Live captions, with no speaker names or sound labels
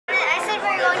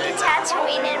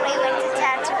Tatooine and we went to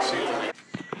Tatooine.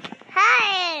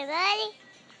 Hi, everybody.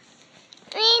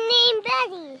 My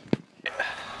name's Betty.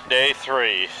 Day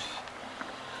 3.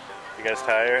 You guys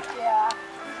tired? Yeah.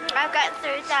 I've got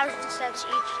 3,000 steps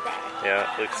each day. Yeah,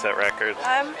 Luke set records.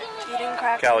 I'm eating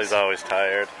crackers. Callie's always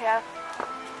tired. Yeah.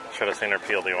 Should have seen her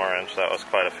peel the orange. That was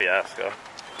quite a fiasco. It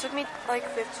took me like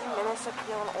 15 minutes to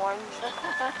peel an orange.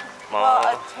 Mom, well,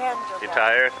 a tangerine. you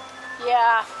tired?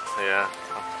 Yeah. Yeah.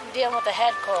 I'm dealing with a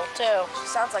head cold too. She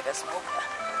sounds like a smoker.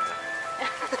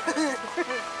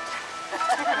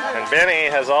 And Benny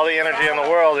has all the energy in the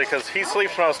world because he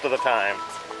sleeps most of the time.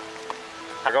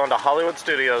 We're going to Hollywood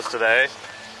Studios today.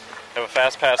 We have a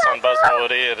fast pass on Buzz and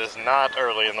Woody. It is not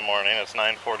early in the morning. It's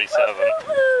 9:47.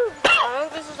 I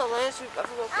think this is the latest we've ever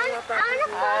woken up at.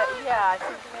 Yeah, I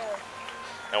think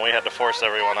so. And we had to force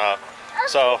everyone up.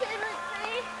 So,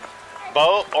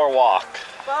 boat or walk?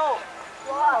 Boat.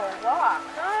 Whoa, walk.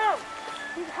 No.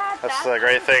 That's the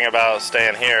great thing about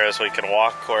staying here is we can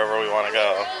walk wherever we want to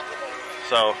go.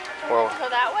 So, we'll Go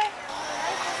that way?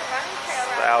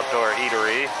 the outdoor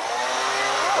eatery.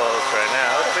 Closed right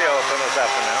now. It'll be open this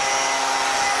afternoon.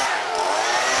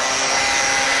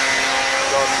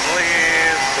 Go some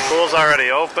leaves. The pool's already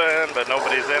open, but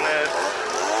nobody's in it.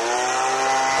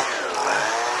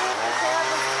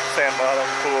 Sand bottom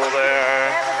pool I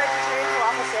there. have a vegetarian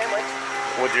falafel sandwich.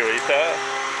 Would you eat that?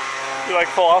 You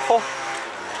like falafel?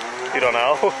 You don't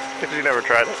know? Because you never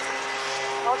tried it.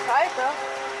 I'll try it though.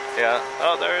 Yeah.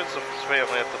 Oh, there's a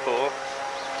family at the pool.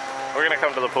 We're going to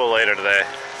come to the pool later today.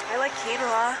 I like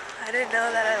quinoa. I didn't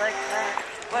know that I liked that.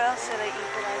 What else did I eat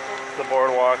that I The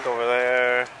boardwalk over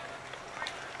there. did?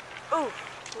 Ooh,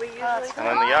 we usually And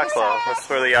then the yacht club. That's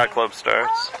where the yacht club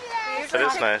starts. It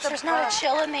is nice. There's no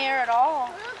chill in the air at all.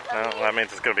 No, that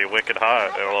means it's going to be wicked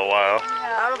hot in a little while.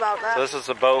 How about that? So this is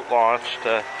the boat launch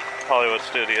to Hollywood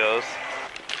Studios.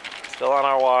 Still on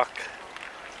our walk.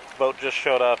 Boat just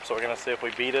showed up, so we're going to see if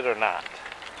we beat it or not.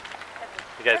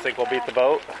 You guys think we'll beat the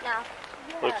boat?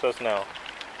 No. Luke says no.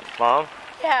 Mom?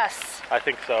 Yes. I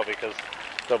think so, because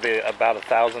there'll be about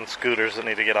 1,000 scooters that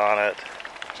need to get on it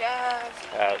Jazz.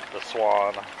 at the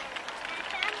Swan.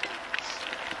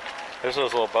 There's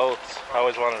those little boats. I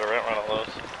always wanted to rent one of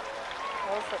those.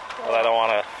 But I don't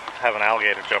want to have an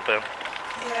alligator jump in.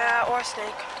 Yeah, or a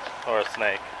snake. Or a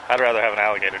snake. I'd rather have an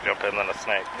alligator jump in than a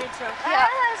snake. Me too. Yeah.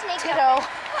 Ditto.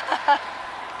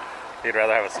 You'd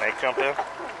rather have a snake jump in?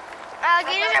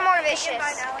 Alligators are more vicious.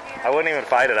 I wouldn't even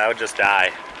fight it. I would just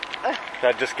die.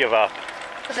 I'd just give up.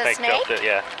 With a snake? Jumped it,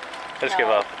 yeah. Just give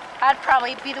No. up. I'd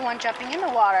probably be the one jumping in the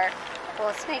water. Well,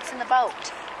 the snake's in the boat.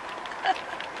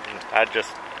 I'd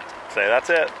just say, that's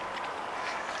it.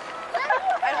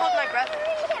 I'd hold my breath.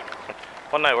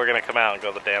 One night we're going to come out and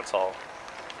go to the dance hall.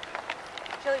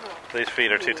 Chili roll. These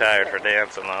feet are too tired for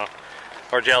dancing, though.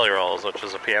 Or Jelly Rolls, which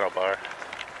is a piano bar.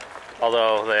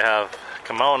 Although they have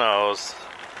kimonos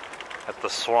at the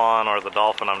Swan or the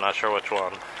Dolphin, I'm not sure which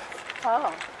one.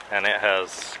 Oh. And it has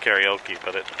karaoke,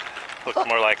 but it looks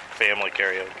more like family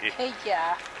karaoke. Hey,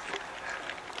 yeah.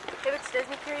 If it's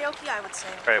Disney karaoke, I would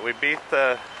sing. Right, we beat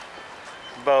the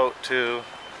boat to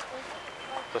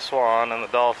the Swan and the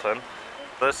Dolphin.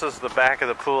 This is the back of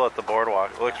the pool at the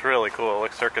boardwalk. It looks really cool. It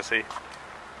looks circusy.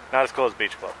 Not as cool as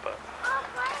Beach Club, but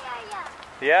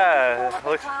yeah, it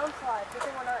looks. Clown slide.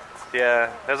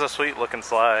 Yeah, there's a sweet looking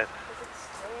slide.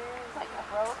 It's like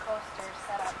a roller coaster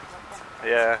setup.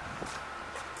 Yeah,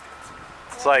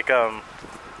 it's like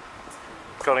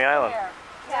Coney Island.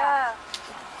 Yeah.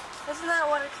 Isn't that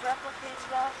what it's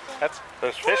replicated after?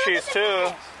 There's fishies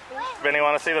too. Benny,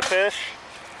 want to see the fish?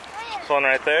 This one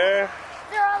right there.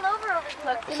 They're all over here.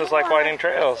 Look, This is like Winding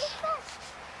Trails.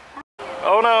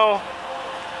 Oh no!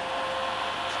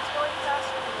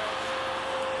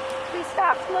 we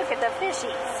stopped to look at the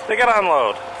fishies. They gotta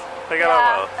unload. They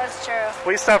gotta unload. That's true.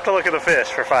 We stopped to look at the fish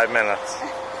for 5 minutes.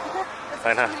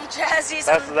 I know. Jazzy's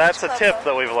That's a tip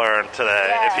that we've learned today.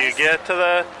 Yes. If you get to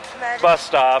the bus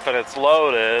stop and it's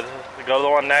loaded, go to the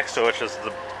one next to it, which is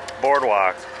the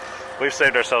boardwalk. We've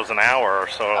saved ourselves an hour or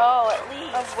so. Oh, at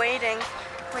least. of waiting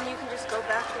when you can just go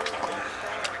back and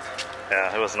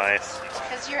Yeah, it was nice.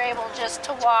 Because you're able just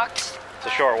to walk. It's a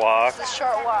short walk. It's a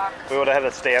short walk. We would have had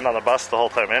to stand on the bus the whole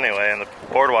time anyway, and the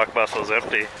boardwalk bus was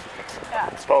empty. Yeah.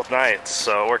 It's both nights,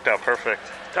 so it worked out perfect.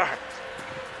 Darn.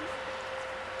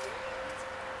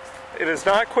 It is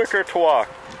not quicker to walk.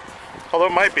 Although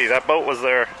it might be. That boat was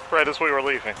there right as we were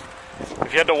leaving.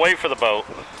 If you had to wait for the boat.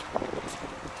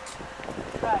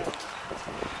 Right.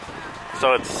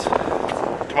 So it's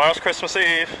tomorrow's Christmas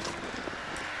Eve.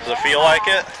 Does it feel like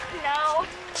it? No.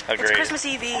 Agreed. It's Christmas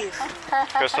Eve Eve.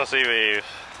 Christmas Eve Eve.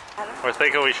 We're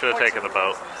thinking we should have taken the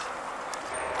boat.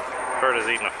 bird is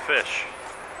eating a fish.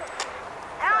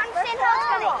 I don't understand how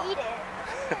it's gonna eat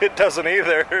it. It doesn't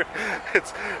either.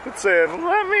 It's saying,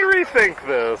 let me rethink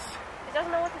this. It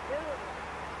doesn't know what to do.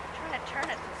 Trying to turn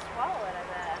it to swallow it, I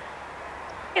bet.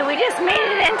 Hey, we just made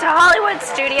it into Hollywood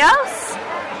Studios,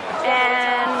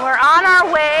 and we're on our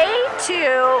way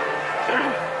to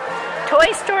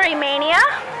Toy Story Mania.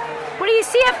 What do you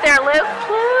see up there, Luke?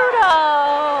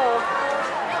 Pluto!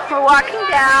 We're walking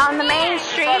down the main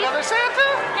street Another Santa?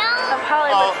 No. of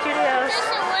Hollywood Studios.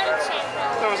 Just a little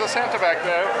Santa. There was a Santa back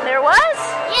there. There was?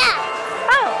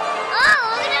 Yeah. Oh.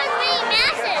 Oh, look at those big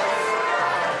massive.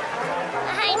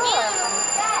 Behind you.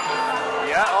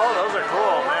 Yeah, oh, those are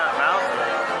cool. Man, mountains.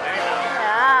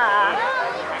 Ah.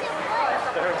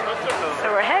 There's a bunch of those. So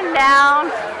we're heading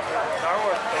down. Star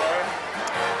Wars store.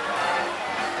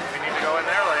 We need to go in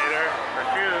there later for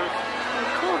shoes.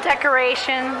 Cool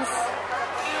decorations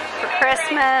for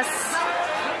Christmas.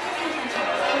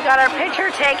 We got our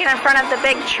picture taken in front of the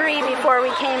big tree before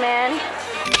we came in.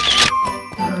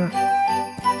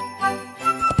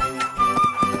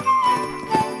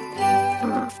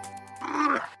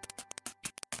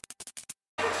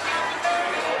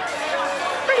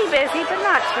 Pretty busy, but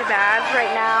not too bad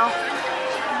right now.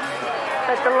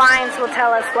 But the lines will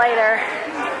tell us later.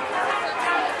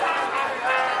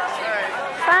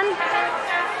 Fun.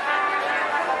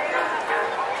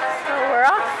 So we're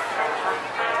off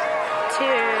to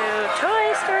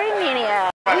Toy Story Mania.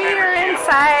 We are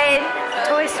inside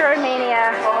Toy Story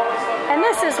Mania, and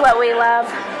this is what we love.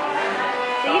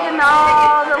 Even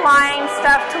all the line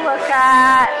stuff to look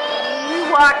at. You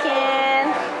walk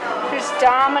in, there's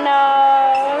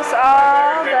dominoes,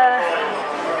 all the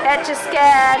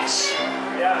Etch-a-Sketch,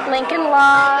 Lincoln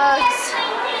Logs,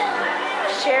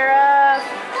 Sheriff.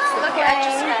 Look at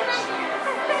Etch-a-Sketch.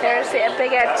 There's a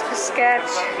big Etch-a-Sketch.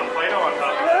 Some Play-Doh on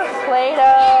top.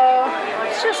 Play-Doh.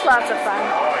 It's just lots of fun.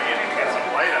 Oh, you need to get some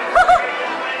Play-Doh.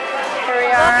 Here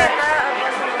we are.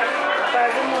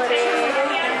 Buzz and Woody.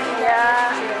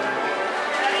 Yeah.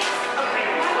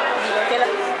 Look at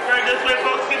it. Alright, this way,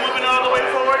 folks. Keep moving all the way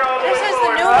forward, all the This way is the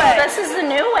forward. new Oh, way. this is the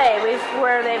new way.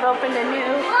 Where they've opened a new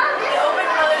They opened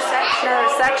another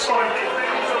section.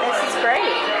 This is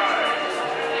great.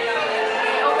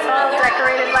 It's all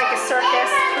decorated like a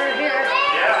circus through here.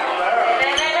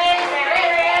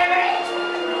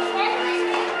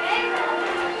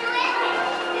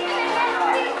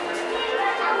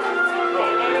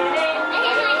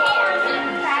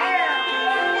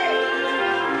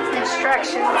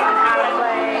 Instructions on how to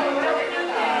play.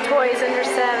 Toys under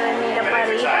 7 need a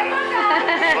buddy.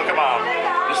 Look at Mom.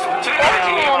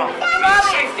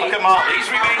 Look at Mom. Please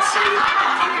remain seated.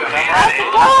 Keep your hands How's it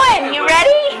going? You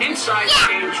ready? inside the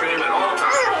chain trim at all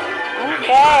times.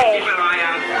 Okay. Keep an eye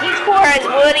out. He's wore his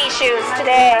Woody shoes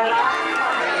today.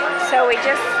 So we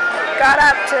just got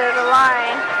up to the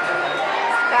line.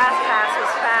 Fast pass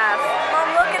was fast. Mom,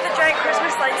 look at the giant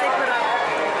Christmas lights they put up.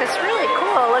 It's really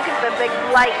cool. Look at the big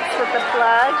lights with the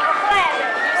plug.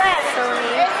 So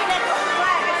neat.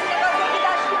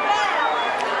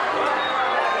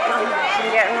 I'm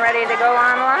getting ready to go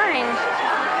online.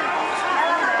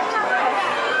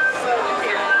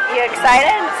 You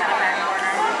excited?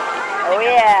 Oh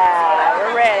yeah,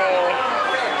 we're ready.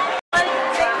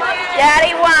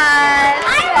 Daddy won!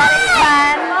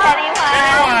 Daddy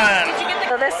won!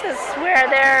 So this is where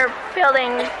they're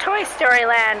building Toy Story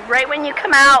Land. Right when you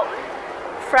come out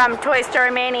from Toy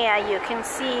Story Mania, you can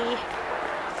see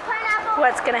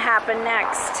what's going to happen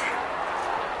next.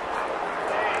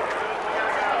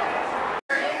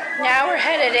 Now we're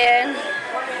headed in,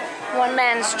 One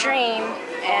Man's Dream,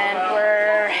 and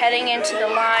we're heading into the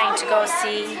line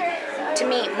to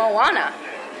meet Moana.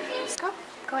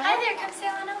 Go Hi ahead. there, come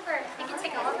sail on over. We can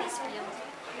take all of these for you.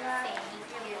 Thank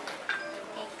you.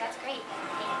 That's great.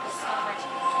 Thank you so much.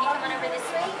 Can you come on over this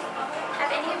way? Have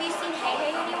any of you seen Hey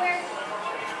Hey anywhere?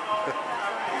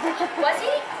 Was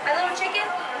he? My little chicken?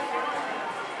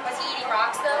 Was he eating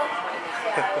rocks though?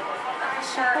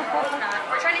 Sure, hope not.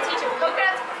 We're trying to teach him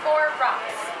coconuts before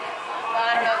rocks. Well,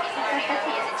 I don't know if he's learning or if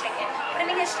he is a chicken. But I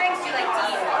mean, his strengths do like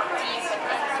deep with things. So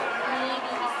maybe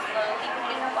he's slowly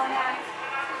picking up on that.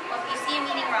 Well, if you see him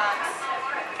eating rocks,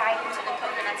 guide him to the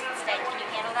coconuts instead. Can you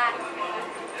handle that?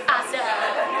 Awesome.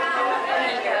 There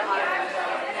you go.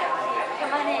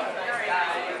 Come on in.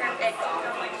 Perfect.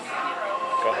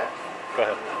 Go ahead. Go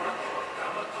ahead.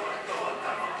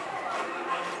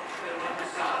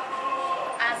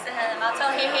 Awesome. I'll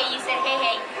tell Hey Hey you said Hey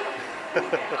Hey.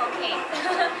 Okay.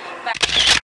 Bye.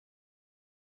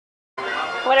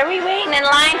 What are we waiting in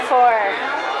line for?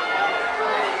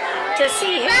 To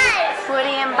see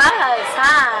Woody and Buzz,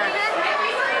 huh?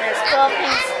 There's cool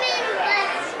things.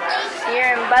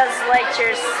 Buzz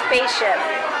Lightyear's spaceship.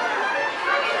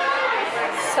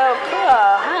 So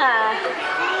cool, huh?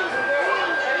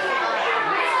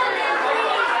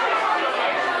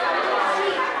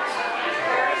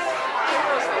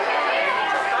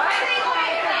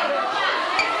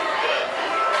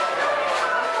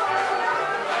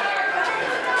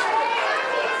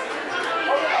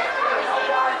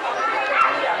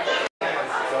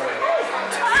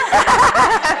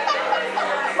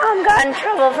 Mom got in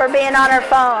trouble for being on her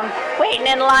phone, waiting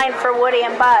in line for Woody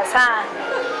and Buzz, huh?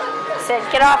 Said,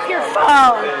 get off your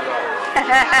phone.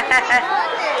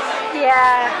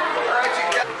 Yeah.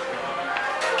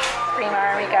 Green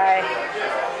Army guy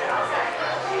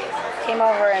came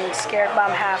over and scared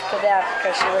Mom half to death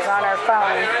because she was on her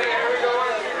phone.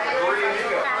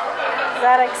 Is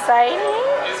that exciting?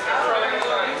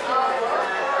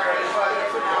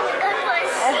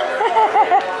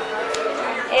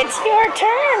 It's your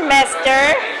turn,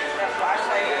 mister.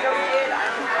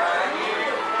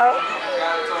 Oh,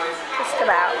 just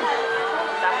about.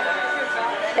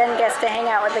 Ben gets to hang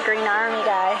out with the Green Army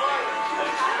guy.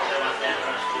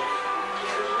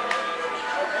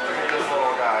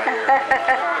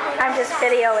 I'm just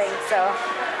videoing, so.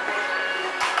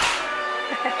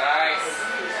 Nice.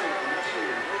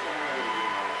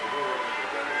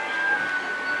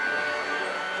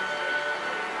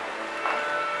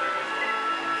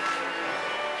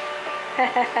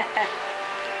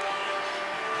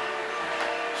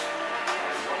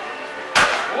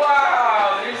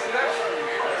 Wow, did you see that?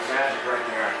 Magic right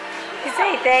there. You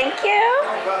say thank you?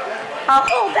 I'll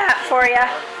hold that for you.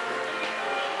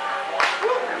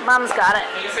 Mom's got it.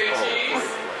 Can you say cheese?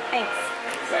 Thanks.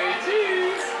 Say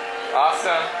cheese.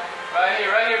 Awesome. Right here,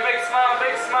 big smile,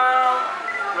 big smile.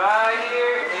 Right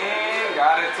here, and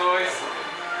got it, toys.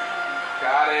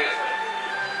 Got it.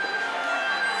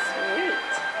 Sweet.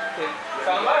 Okay.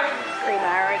 Tell them bye. Green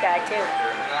Army guy too.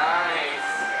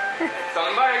 Nice. Tell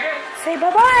them bye again. Say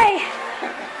bye-bye.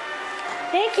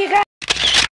 Thank you, guys.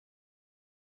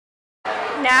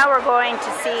 Now we're going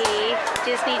to see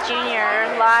Disney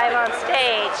Junior live on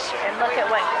stage and look at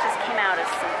what just came out of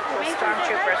some cool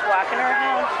stormtroopers walking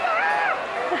around.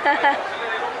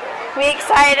 We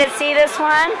excited to see this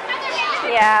one?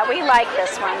 Yeah, we like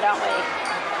this one, don't we?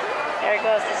 There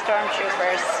goes the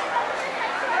stormtroopers.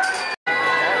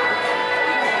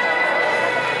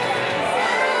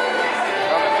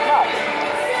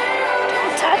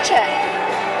 Don't touch it.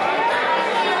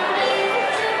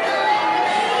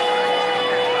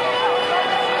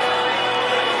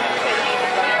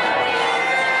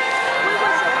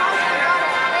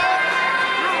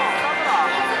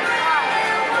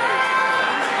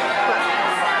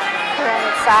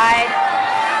 Inside.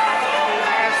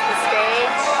 There's the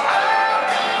stage.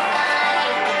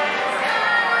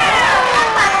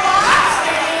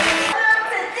 Welcome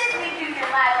to Disney Junior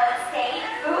Live on stage.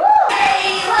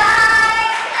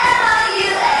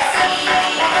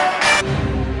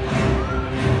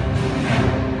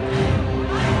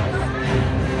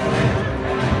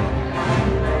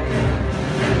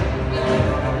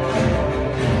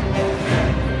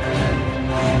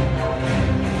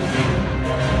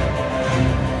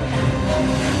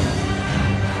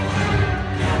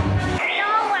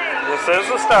 This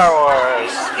is the Star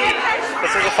Wars.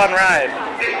 This is a fun ride.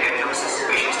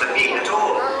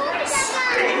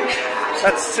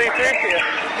 That's C-3PO.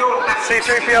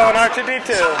 C-3PO and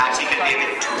R2-D2.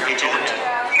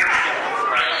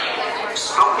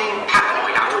 Stop being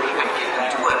paranoid out of and get them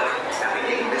to work. Now we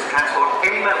need this transport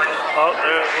any moment. Oh,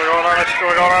 we're going on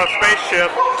a spaceship.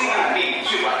 What do you mean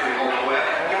you are doing all the work?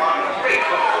 You are great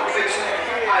for fix.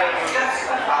 I just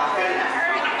about ready now.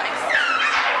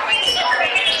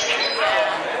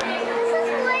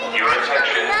 Your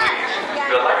attention, please.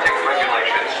 Galactic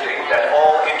regulations state that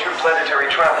all interplanetary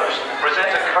travelers present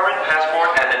a current passport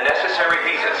and the necessary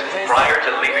visas prior to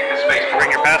leaving the spaceport.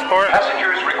 Bring your passport.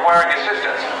 Passengers requiring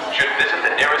assistance should visit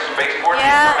the nearest spaceport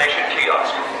information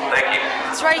kiosk. Thank you.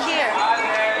 It's right here.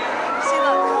 See,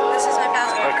 look. This is my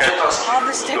passport. Okay. All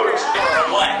the stickers.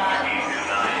 What?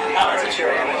 How is it your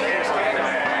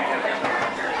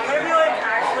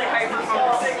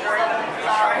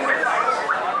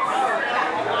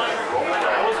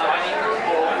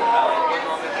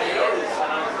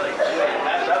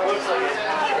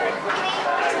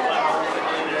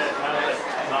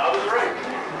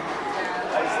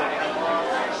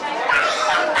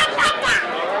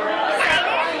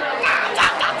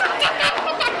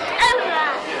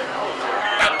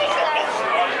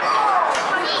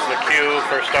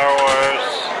For Star Wars,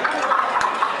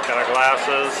 got our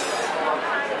glasses,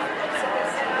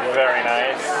 very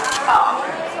nice. Oh,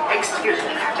 excuse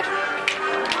me.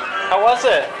 How was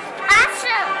it? Awesome.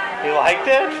 too. You liked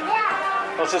it?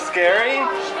 Yeah. Was it scary? No.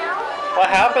 What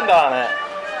happened on it?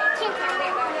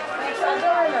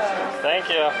 Thank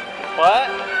you. What?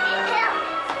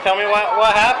 Tell me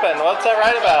what happened. What's that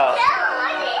right about?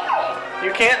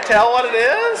 You can't tell what it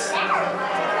is?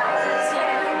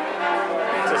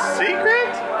 It's a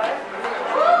secret?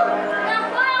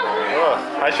 Ugh,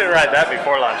 I should ride that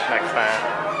before lunch next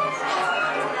time.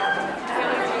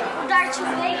 Before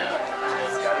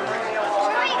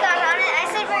we got on it, I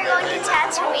said we were going to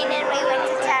Tatooine, and we went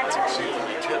to Tatooine.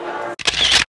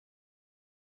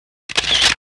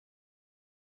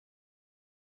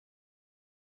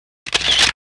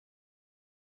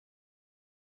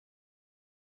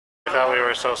 We thought we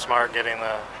were so smart getting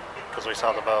because we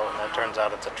saw the boat, and it turns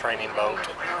out it's a training boat.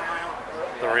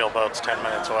 The real boat's 10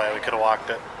 minutes away. We could have walked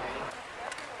it.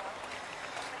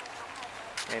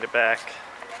 Made it back.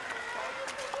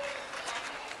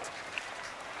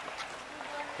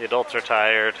 The adults are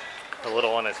tired. The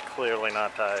little one is clearly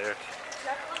not tired.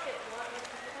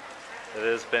 It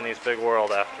is Benny's big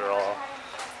world after all.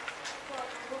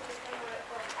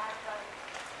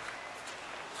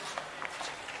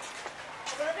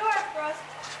 Open the door for us.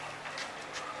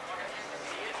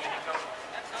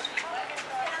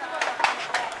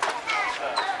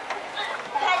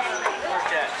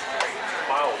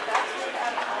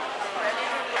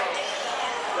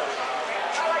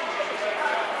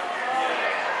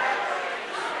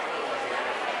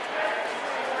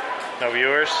 No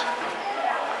viewers? She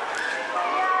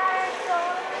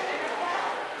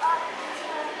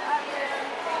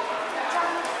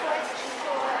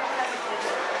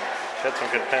had some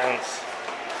good pens.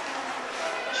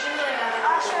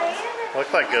 I'll show you. Look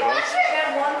like good ones.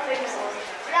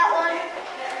 That one.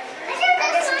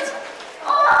 This one.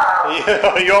 Oh!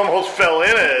 Yeah, you almost fell in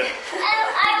it.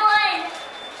 I won.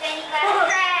 Then you got it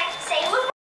correct. Say whoop.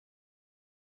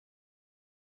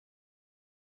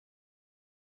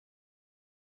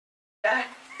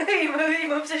 You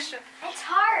move position. It's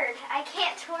hard. I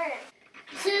can't twerk.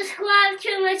 Subscribe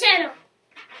to my channel.